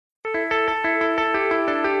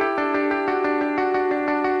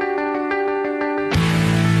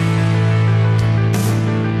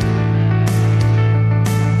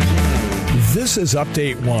This is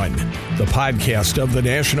Update One, the podcast of the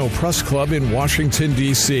National Press Club in Washington,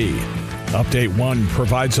 D.C. Update One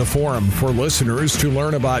provides a forum for listeners to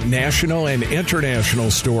learn about national and international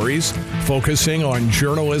stories, focusing on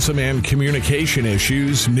journalism and communication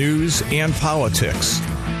issues, news, and politics.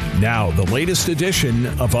 Now, the latest edition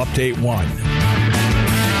of Update One.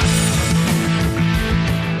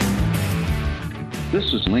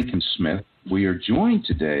 This is Lincoln Smith. We are joined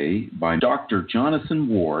today by Dr. Jonathan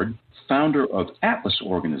Ward, founder of Atlas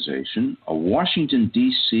Organization, a Washington,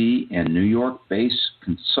 D.C. and New York-based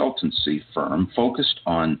consultancy firm focused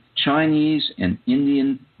on Chinese and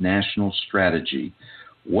Indian national strategy.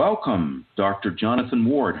 Welcome, Dr. Jonathan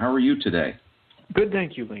Ward. How are you today? Good,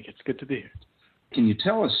 thank you, Lincoln. It's good to be here. Can you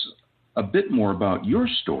tell us a bit more about your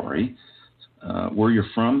story, where you're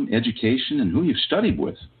from, education, and who you've studied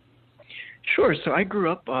with? Sure. So I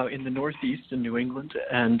grew up in the Northeast in New England,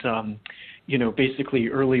 and basically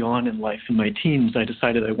early on in life, in my teens, I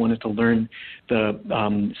decided I wanted to learn the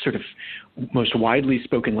sort of most widely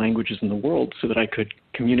spoken languages in the world so that I could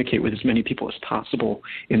communicate with as many people as possible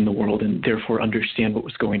in the world and therefore understand what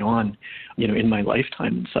was going on, in my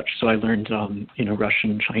lifetime and such. So I learned,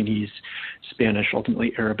 Russian, Chinese, Spanish,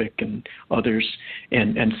 ultimately Arabic and others,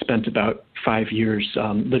 and spent about 5 years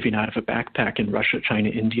living out of a backpack in Russia, China,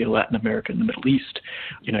 India, Latin America, and the Middle East.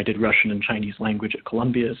 I did Russian and Chinese language at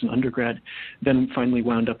Columbia as an undergrad, then finally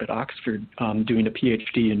wound up at Oxford doing a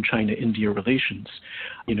PhD in China-India relations,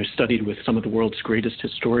 studied with some of the world's greatest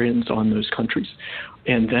historians on those countries,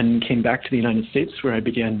 and then came back to the United States where I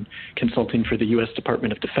began consulting for the U.S.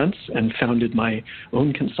 Department of Defense and founded my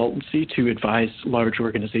own consultancy to advise large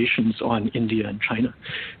organizations on India and China.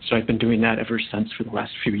 So I've been doing that ever since for the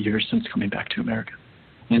last few years since coming back to America.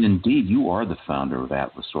 And indeed, you are the founder of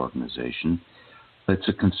Atlas Organization. It's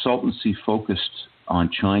a consultancy focused on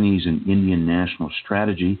Chinese and Indian national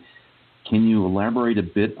strategy. Can you elaborate a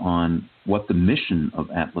bit on what the mission of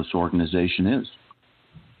Atlas Organization is?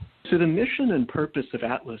 So the mission and purpose of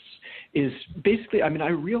Atlas is basically, I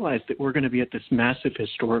realize that we're going to be at this massive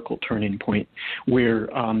historical turning point where,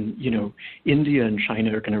 India and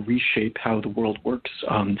China are going to reshape how the world works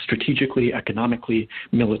strategically, economically,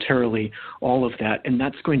 militarily, all of that. And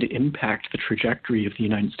that's going to impact the trajectory of the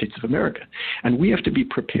United States of America. And we have to be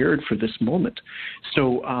prepared for this moment.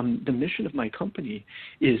 So the mission of my company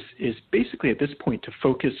is basically at this point to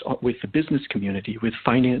focus with the business community, with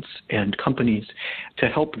finance and companies, to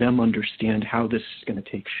help them understand how this is going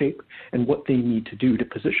to take shape and what they need to do to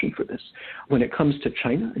position for this. When it comes to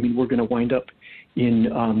China, we're going to wind up in,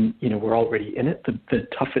 we're already in it, the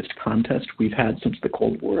toughest contest we've had since the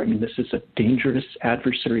Cold War. This is a dangerous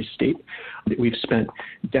adversary state that we've spent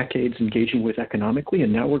decades engaging with economically,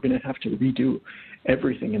 and now we're going to have to redo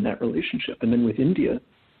everything in that relationship. And then with India,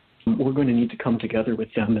 we're going to need to come together with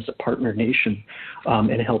them as a partner nation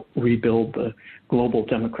and help rebuild the global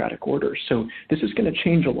democratic order. So this is going to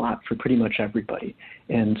change a lot for pretty much everybody.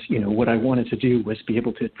 And, what I wanted to do was be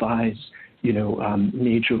able to advise,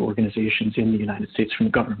 major organizations in the United States, from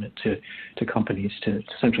government to companies, to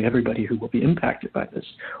essentially everybody who will be impacted by this,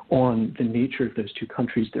 on the nature of those two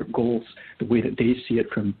countries, their goals, the way that they see it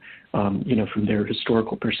from their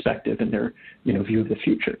historical perspective and their, view of the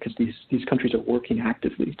future, because these countries are working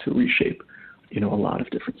actively to reshape, a lot of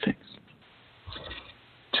different things.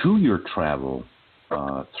 To your travel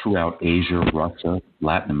throughout Asia, Russia,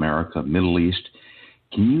 Latin America, Middle East,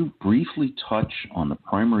 can you briefly touch on the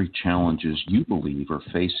primary challenges you believe are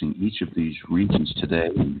facing each of these regions today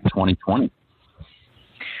in 2020?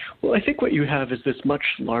 Well, I think what you have is this much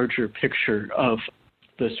larger picture of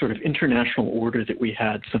the sort of international order that we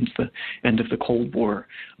had since the end of the Cold War,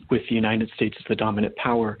 with the United States as the dominant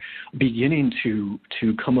power, beginning to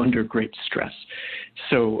come under great stress.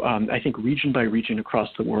 So I think region by region across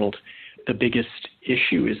the world, the biggest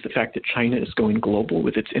issue is the fact that China is going global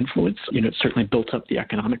with its influence. It's certainly built up the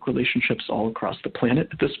economic relationships all across the planet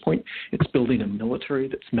at this point. It's building a military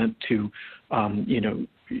that's meant to,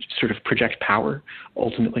 sort of project power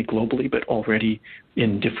ultimately globally, but already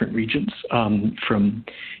in different regions, from,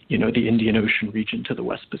 the Indian Ocean region to the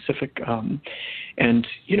West Pacific. And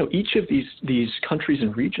each of these countries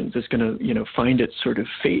and regions is going to, find its sort of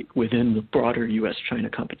fate within the broader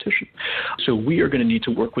U.S.-China competition. So we are going to need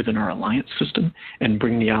to work within our alliance system and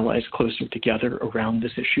bring the allies closer together around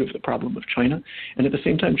this issue of the problem of China. And at the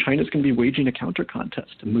same time, China is going to be waging a counter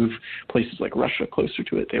contest to move places like Russia closer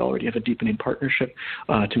to it. They already have a deepening partnership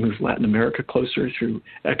to move Latin America closer through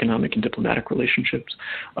economic and diplomatic relationships.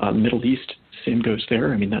 Middle East, same goes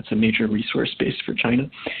there. That's a major resource base for China.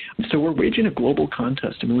 So we're waging a global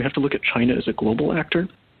contest. We have to look at China as a global actor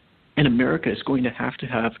And America is going to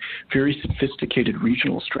have very sophisticated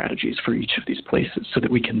regional strategies for each of these places so that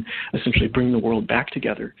we can essentially bring the world back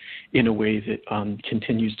together in a way that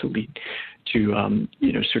continues to lead to,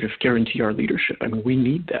 sort of guarantee our leadership. I mean, we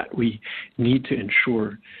need that. We need to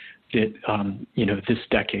ensure that, this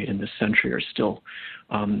decade and this century are still,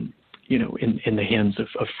 in the hands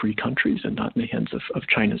of free countries and not in the hands of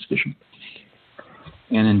China's vision.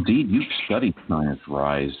 And indeed, you've studied China's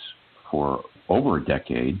rise for over a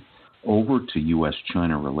decade. Over to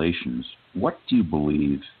U.S.-China relations, what do you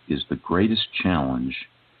believe is the greatest challenge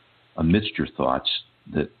amidst your thoughts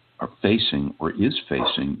that are facing or is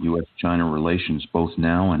facing U.S.-China relations both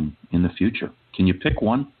now and in the future? Can you pick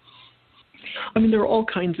one? I mean, there are all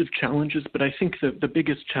kinds of challenges, but I think the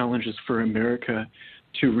biggest challenge is for America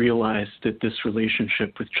to realize that this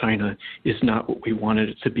relationship with China is not what we wanted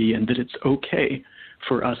it to be and that it's okay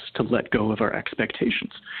for us to let go of our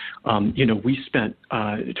expectations. We spent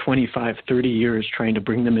 25, 30 years trying to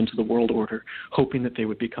bring them into the world order, hoping that they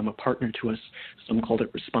would become a partner to us. Some called it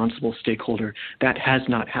responsible stakeholder. That has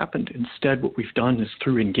not happened. Instead, what we've done is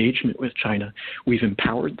through engagement with China, we've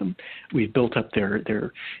empowered them. We've built up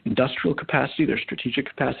their industrial capacity, their strategic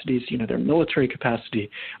capacities, their military capacity,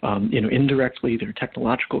 indirectly, their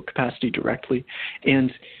technological capacity directly.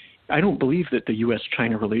 And I don't believe that the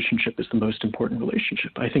U.S.-China relationship is the most important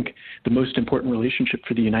relationship. I think the most important relationship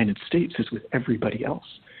for the United States is with everybody else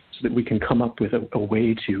so that we can come up with a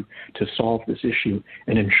way to solve this issue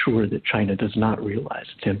and ensure that China does not realize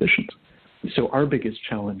its ambitions. So our biggest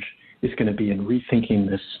challenge is going to be in rethinking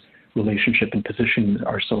this relationship and positioning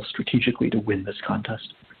ourselves strategically to win this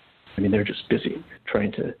contest. I mean, they're just busy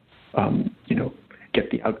trying to, get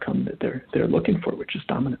the outcome that they're looking for, which is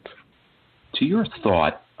dominance. To your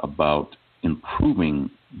thought about improving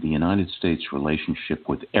the United States relationship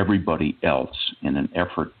with everybody else in an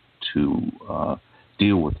effort to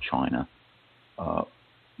deal with China,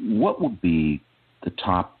 what would be the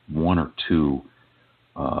top one or two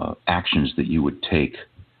actions that you would take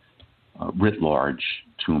writ large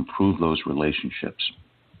to improve those relationships?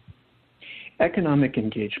 Economic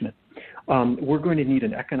engagement. We're going to need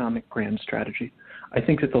an economic grand strategy. I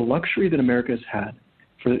think that the luxury that America has had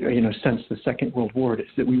since the Second World War is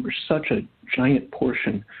that we were such a giant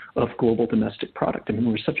portion of global domestic product. I mean,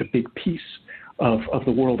 we were such a big piece of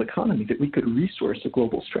the world economy that we could resource a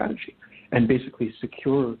global strategy and basically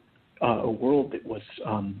secure a world that was,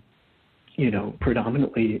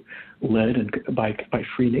 predominantly led by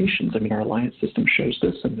free nations. I mean, our alliance system shows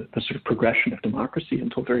this, and the sort of progression of democracy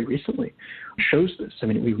until very recently shows this. I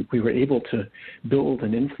mean, we were able to build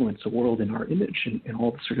and influence a world in our image and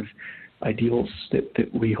all the sort of ideals that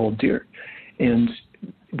we hold dear. And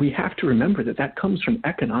we have to remember that comes from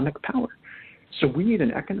economic power. So we need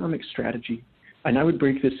an economic strategy, and I would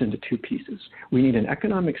break this into two pieces. We need an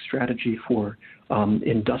economic strategy for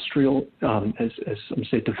industrial, as some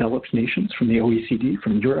say, developed nations from the OECD,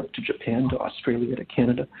 from Europe to Japan to Australia to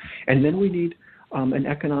Canada. And then we need an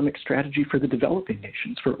economic strategy for the developing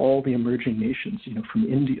nations, for all the emerging nations, from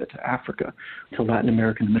India to Africa to Latin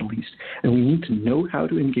America and the Middle East. And we need to know how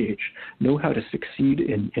to engage, know how to succeed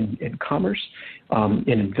in commerce,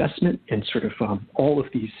 in investment, in sort of all of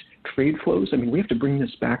these trade flows. I mean, we have to bring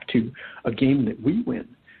this back to a game that we win.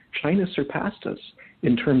 China surpassed us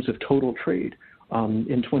in terms of total trade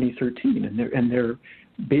in 2013, and they're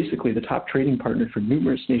basically the top trading partner for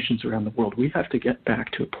numerous nations around the world. We have to get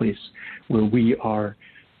back to a place where we are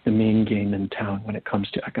the main game in town when it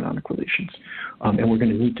comes to economic relations. And we're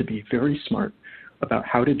going to need to be very smart about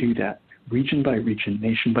how to do that region by region,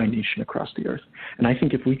 nation by nation across the earth. And I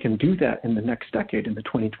think if we can do that in the next decade, in the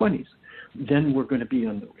 2020s, then we're going to be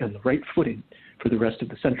on the right footing for the rest of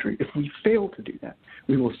the century. If we fail to do that,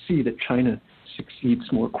 we will see that China succeeds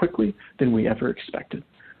more quickly than we ever expected.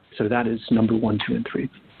 So that is number 1, 2, and 3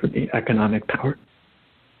 for the economic power.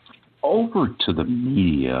 Over to the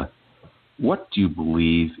media, what do you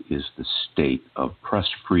believe is the state of press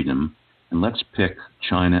freedom? And let's pick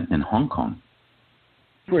China and Hong Kong.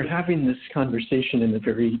 We're having this conversation in a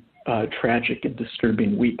very tragic and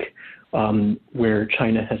disturbing week where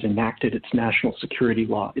China has enacted its national security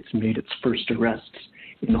law. It's made its first arrests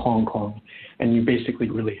in Hong Kong. And you basically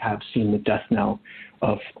really have seen the death knell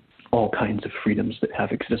of all kinds of freedoms that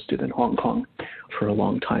have existed in Hong Kong for a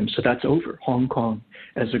long time. So that's over. Hong Kong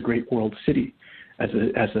as a great world city, as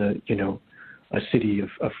a city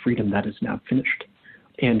of freedom, that is now finished.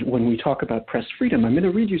 And when we talk about press freedom, I'm going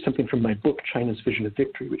to read you something from my book, China's Vision of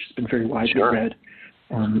Victory, which has been very widely read,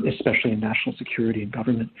 especially in national security and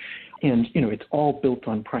government. And, it's all built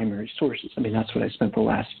on primary sources. I mean, that's what I spent the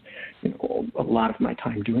last, a lot of my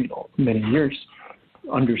time doing, many years.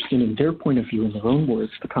 understanding their point of view in their own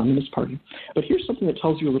words, the Communist Party. But here's something that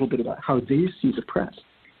tells you a little bit about how they see the press.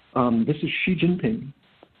 This is Xi Jinping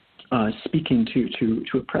speaking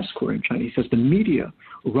to a press corps in China. He says, the media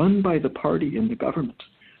run by the party and the government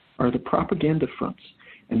are the propaganda fronts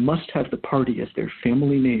and must have the party as their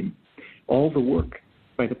family name. All the work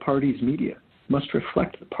by the party's media must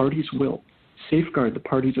reflect the party's will, safeguard the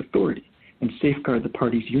party's authority, and safeguard the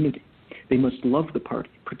party's unity. They must love the party,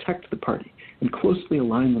 protect the party, and closely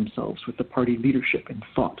align themselves with the party leadership in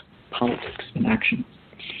thought, politics, and action.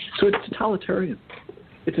 So it's totalitarian.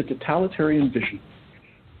 It's a totalitarian vision.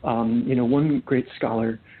 One great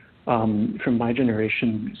scholar from my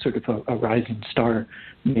generation, sort of a rising star,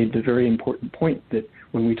 made the very important point that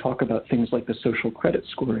when we talk about things like the social credit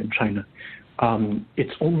score in China,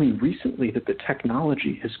 it's only recently that the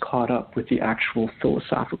technology has caught up with the actual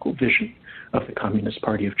philosophical vision of the Communist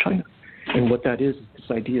Party of China. And what that is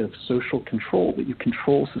this idea of social control, that you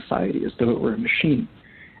control society as though it were a machine,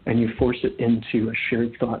 and you force it into a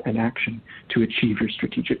shared thought and action to achieve your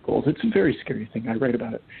strategic goals. It's a very scary thing. I write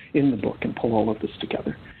about it in the book and pull all of this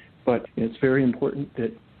together. But it's very important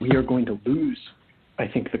that we are going to lose, I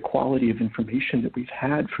think, the quality of information that we've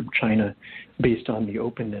had from China based on the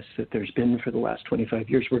openness that there's been for the last 25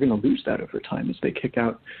 years. We're going to lose that over time as they kick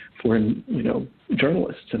out foreign,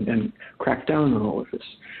 journalists and crack down on all of this.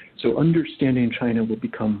 So understanding China will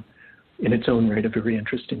become, in its own right, a very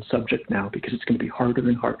interesting subject now because it's going to be harder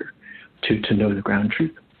and harder to know the ground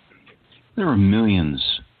truth. There are millions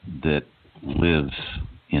that live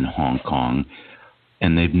in Hong Kong,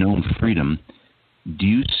 and they've known freedom. Do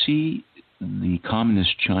you see the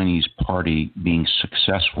Communist Chinese Party being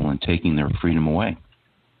successful in taking their freedom away?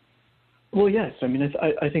 Well, yes. I mean,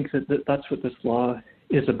 I think that's what this law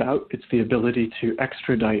is about. It's the ability to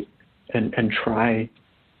extradite and try,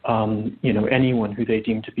 anyone who they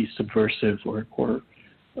deem to be subversive or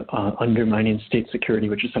undermining state security,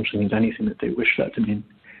 which essentially means anything that they wish that to mean.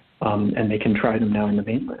 And they can try them now in the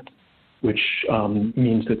mainland, which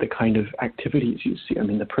means that the kind of activities you see,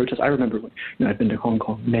 the protests. I remember when, I've been to Hong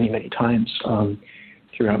Kong many, many times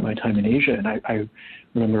throughout my time in Asia, and I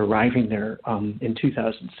remember arriving there in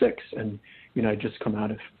 2006, and, I'd just come out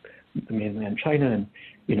of the mainland China, and,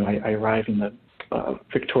 I arrived in the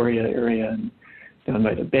Victoria area and down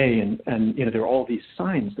by the bay, and there are all these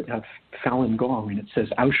signs that have Falun Gong, and it says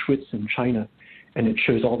Auschwitz in China, and it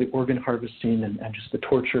shows all the organ harvesting and just the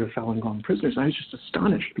torture of Falun Gong prisoners. And I was just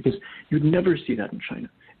astonished because you'd never see that in China,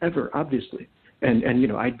 ever, obviously. And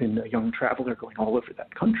I'd been a young traveler going all over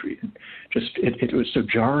that country, and just it was so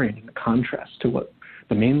jarring in the contrast to what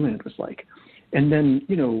the mainland was like. And then,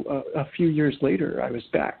 a few years later, I was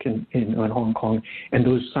back in Hong Kong, and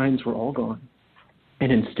those signs were all gone.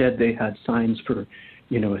 And instead, they had signs for,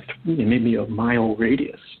 maybe a mile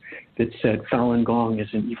radius that said Falun Gong is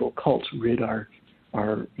an evil cult, rid our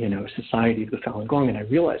society of the Falun Gong. And I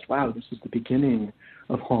realized, wow, this is the beginning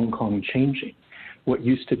of Hong Kong changing. What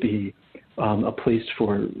used to be a place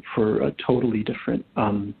for a totally different,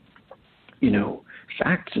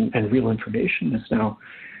 facts and real information is now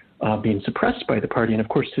being suppressed by the party. And of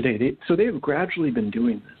course, today, they've gradually been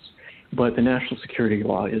doing this, but the national security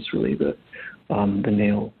law is really the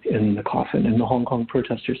nail in the coffin. And the Hong Kong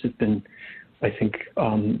protesters have been, I think,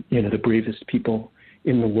 the bravest people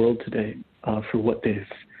in the world today for what they've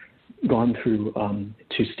gone through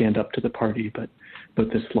to stand up to the party. But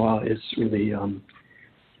this law is really,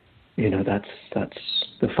 that's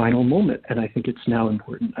the final moment. And I think it's now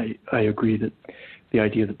important. I agree that the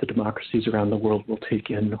idea that the democracies around the world will take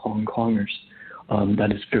in Hong Kongers,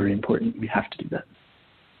 that is very important. We have to do that.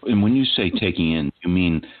 And when you say taking in, you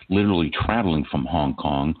mean literally traveling from Hong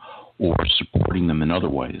Kong or supporting them in other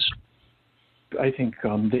ways? I think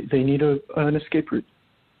they need an escape route.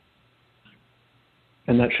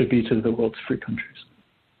 And that should be to the world's free countries.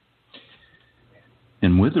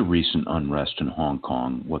 And with the recent unrest in Hong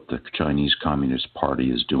Kong, what the Chinese Communist Party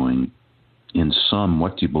is doing, in sum,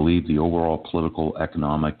 what do you believe the overall political,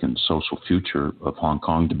 economic, and social future of Hong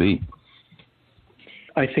Kong to be?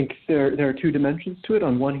 I think there are two dimensions to it.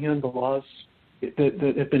 On one hand, the laws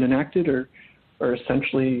that have been enacted are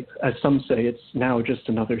essentially, as some say, it's now just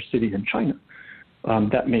another city in China.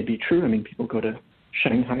 That may be true. People go to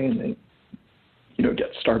Shanghai and they,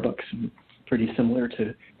 get Starbucks, and pretty similar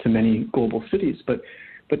to many global cities. But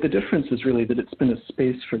the difference is really that it's been a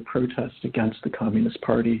space for protest against the Communist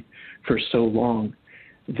Party for so long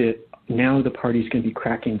that now the party's going to be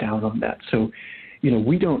cracking down on that. So,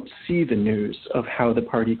 we don't see the news of how the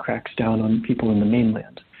party cracks down on people in the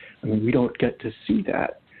mainland. We don't get to see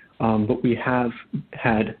that, but we have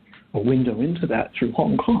had a window into that through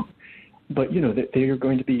Hong Kong. But, they are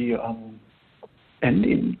going to be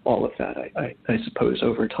ending all of that, I suppose,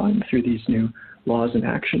 over time through these new laws and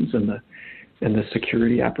actions and the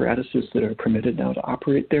security apparatuses that are permitted now to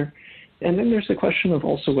operate there. And then there's the question of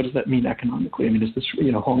also what does that mean economically? I mean, is this,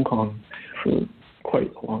 Hong Kong for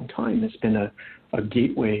quite a long time has been a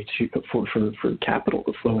gateway for capital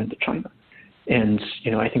to flow into China. And,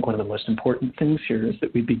 I think one of the most important things here is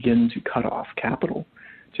that we begin to cut off capital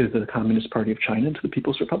to the Communist Party of China and to the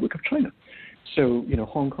People's Republic of China. So,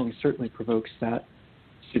 Hong Kong certainly provokes that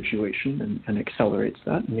situation and accelerates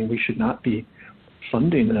that. I mean, we should not be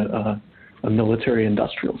funding a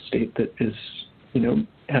military-industrial state that is,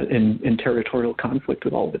 in territorial conflict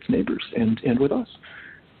with all of its neighbors and with us.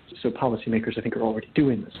 So policymakers, I think, are already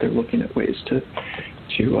doing this. They're looking at ways to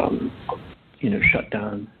shut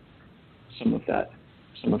down some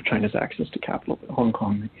of China's access to capital. But Hong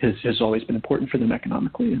Kong has always been important for them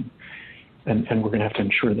economically, and we're going to have to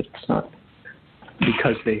ensure that it's not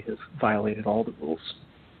because they have violated all the rules.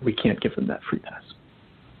 We can't give them that free pass.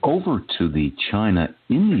 Over to the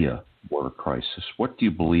China-India border crisis, what do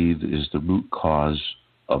you believe is the root cause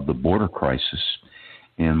of the border crisis,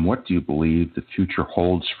 and what do you believe the future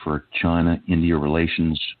holds for China-India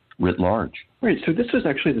relations writ large? Right. So this was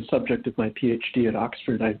actually the subject of my PhD at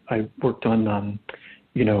Oxford. I worked on,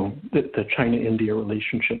 the China-India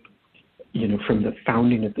relationship, from the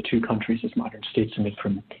founding of the two countries as modern states, I mean,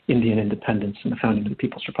 from Indian independence and the founding of the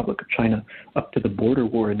People's Republic of China up to the border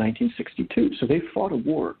war in 1962. So they fought a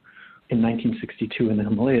war in 1962 in the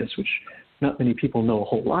Himalayas, which not many people know a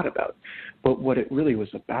whole lot about. But what it really was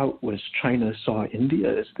about was China saw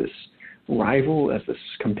India as this rival, as this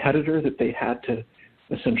competitor that they had to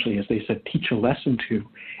essentially, as they said, teach a lesson to.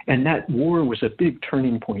 And that war was a big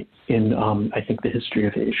turning point in, I think, the history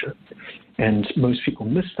of Asia. And most people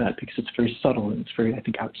miss that because it's very subtle and it's very, I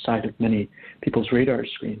think, outside of many people's radar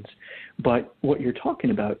screens. But what you're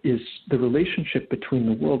talking about is the relationship between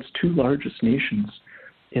the world's two largest nations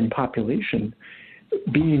in population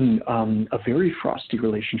being a very frosty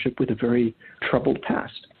relationship with a very troubled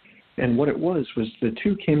past. And what it was the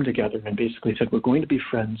two came together and basically said, we're going to be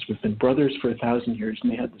friends. We've been brothers for 1,000 years.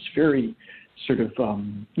 And they had this very sort of,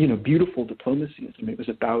 beautiful diplomacy. I mean, it was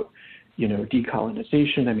about,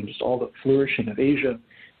 decolonization. I mean, just all the flourishing of Asia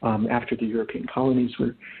after the European colonies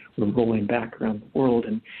were rolling back around the world.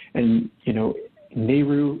 And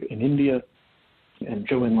Nehru in India and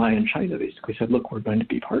Zhou Enlai in China basically said, look, we're going to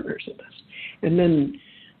be partners in this. And then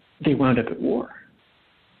they wound up at war.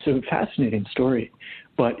 So fascinating story.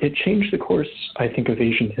 But it changed the course, I think, of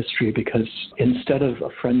Asian history because instead of a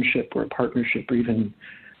friendship or a partnership or even,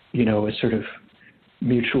 a sort of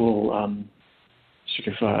mutual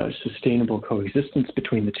sustainable coexistence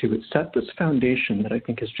between the two, it set this foundation that I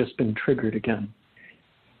think has just been triggered again.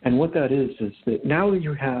 And what that is that now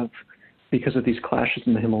you have, because of these clashes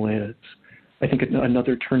in the Himalayas, I think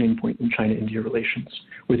another turning point in China-India relations,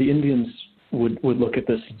 where the Indians would look at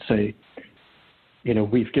this and say,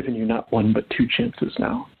 we've given you not one but two chances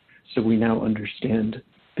now, so we now understand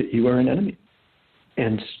that you are an enemy.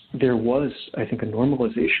 And there was, I think, a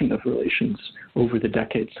normalization of relations over the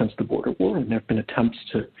decades since the border war, and there have been attempts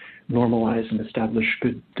to normalize and establish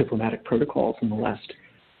good diplomatic protocols in the last,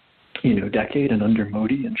 decade, and under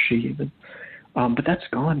Modi and Xi even. But that's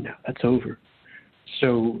gone now. That's over.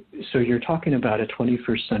 So you're talking about a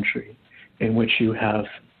 21st century in which you have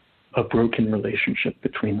a broken relationship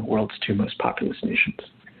between the world's two most populous nations.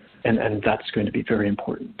 And that's going to be very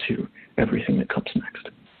important to everything that comes next.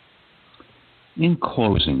 In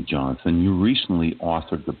closing, Jonathan, you recently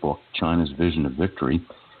authored the book, China's Vision of Victory.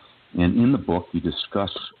 And in the book, you discuss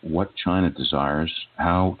what China desires,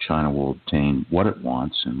 how China will obtain what it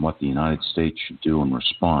wants, and what the United States should do in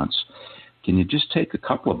response. Can you just take a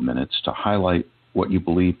couple of minutes to highlight what you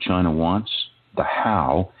believe China wants, the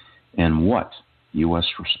how, and what U.S.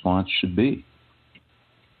 response should be?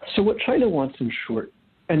 So what China wants, in short,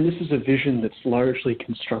 and this is a vision that's largely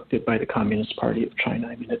constructed by the Communist Party of China.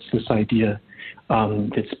 I mean, it's this idea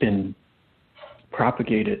that's been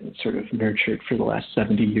propagated and sort of nurtured for the last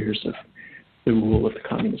 70 years of the rule of the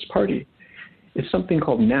Communist Party. It's something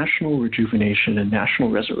called national rejuvenation and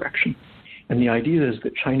national resurrection. And the idea is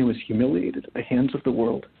that China was humiliated at the hands of the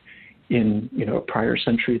world in a prior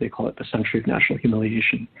century. They call it the century of national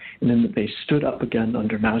humiliation. And then that they stood up again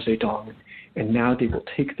under Mao Zedong, and now they will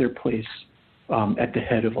take their place at the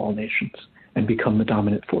head of all nations and become the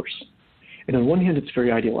dominant force. And on one hand, it's very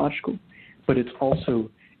ideological, but it's also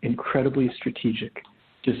incredibly strategic,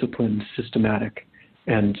 disciplined, systematic,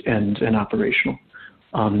 and operational.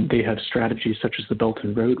 They have strategies such as the Belt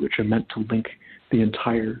and Road, which are meant to link the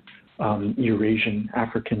entire Eurasian,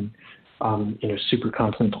 African,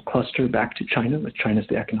 supercontinental cluster back to China, with China's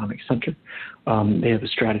the economic center. They have a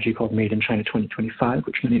strategy called Made in China 2025,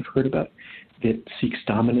 which many have heard about, that seeks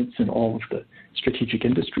dominance in all of the strategic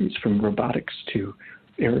industries, from robotics to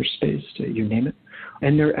aerospace to you name it.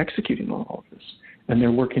 And they're executing on all of this. And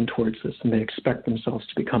they're working towards this, and they expect themselves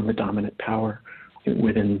to become the dominant power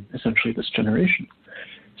within essentially this generation.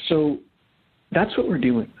 So that's what we're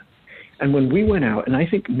dealing with. And when we went out, and I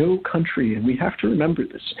think no country, and we have to remember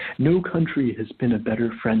this, no country has been a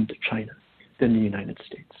better friend to China than the United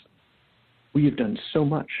States. We have done so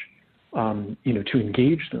much, to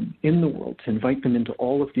engage them in the world, to invite them into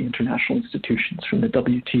all of the international institutions, from the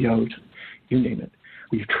WTO to you name it.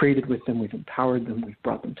 We've traded with them, we've empowered them, we've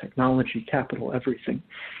brought them technology, capital, everything,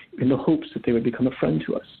 in the hopes that they would become a friend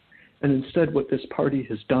to us. And instead, what this party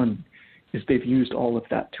has done is they've used all of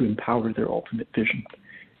that to empower their ultimate vision.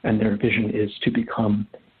 And their vision is to become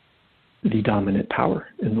the dominant power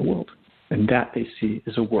in the world. And that they see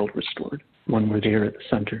as a world restored, one where they are at the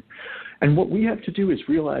center. And what we have to do is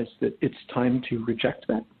realize that it's time to reject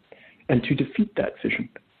that and to defeat that vision.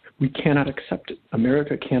 We cannot accept it.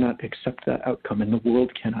 America cannot accept that outcome, and the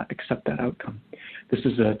world cannot accept that outcome. This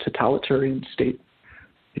is a totalitarian state.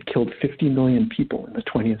 It killed 50 million people in the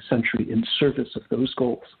 20th century in service of those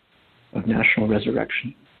goals of national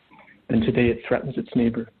resurrection. And today it threatens its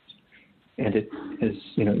neighbor. And it is,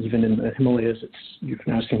 even in the Himalayas, you've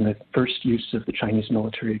now seen the first use of the Chinese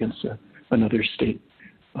military against another state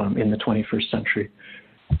in the 21st century.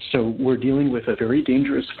 So we're dealing with a very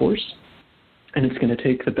dangerous force, and it's going to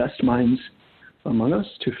take the best minds among us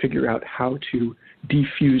to figure out how to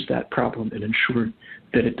defuse that problem and ensure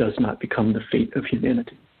that it does not become the fate of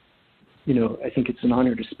humanity. I think it's an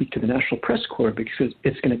honor to speak to the National Press Corps, because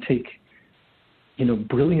it's going to take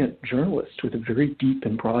brilliant journalists with a very deep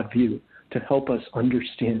and broad view to help us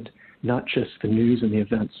understand not just the news and the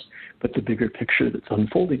events, but the bigger picture that's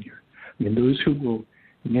unfolding here. Those who will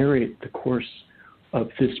narrate the course of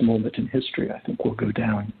this moment in history, I think, will go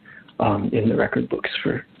down in the record books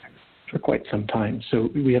for quite some time. So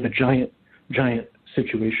we have a giant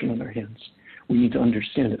situation on our hands. We need to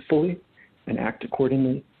understand it fully and act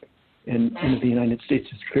accordingly. And the United States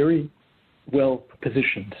is very well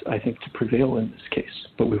positioned, I think, to prevail in this case,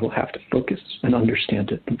 but we will have to focus and understand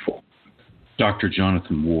it in full. Dr.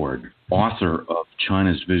 Jonathan Ward, author of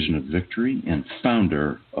China's Vision of Victory and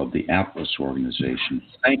founder of the Atlas Organization,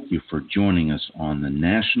 thank you for joining us on the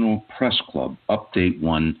National Press Club Update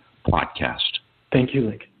 1 podcast. Thank you,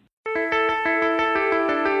 Lincoln.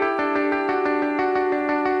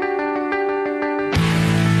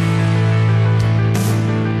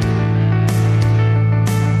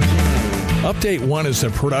 Update 1 is a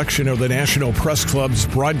production of the National Press Club's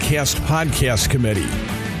Broadcast Podcast Committee.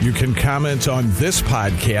 You can comment on this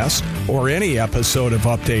podcast or any episode of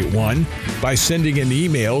Update 1 by sending an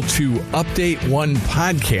email to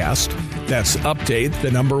update1podcast, that's update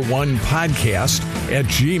the number 1 podcast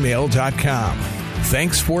 @gmail.com.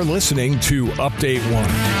 Thanks for listening to Update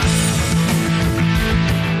 1.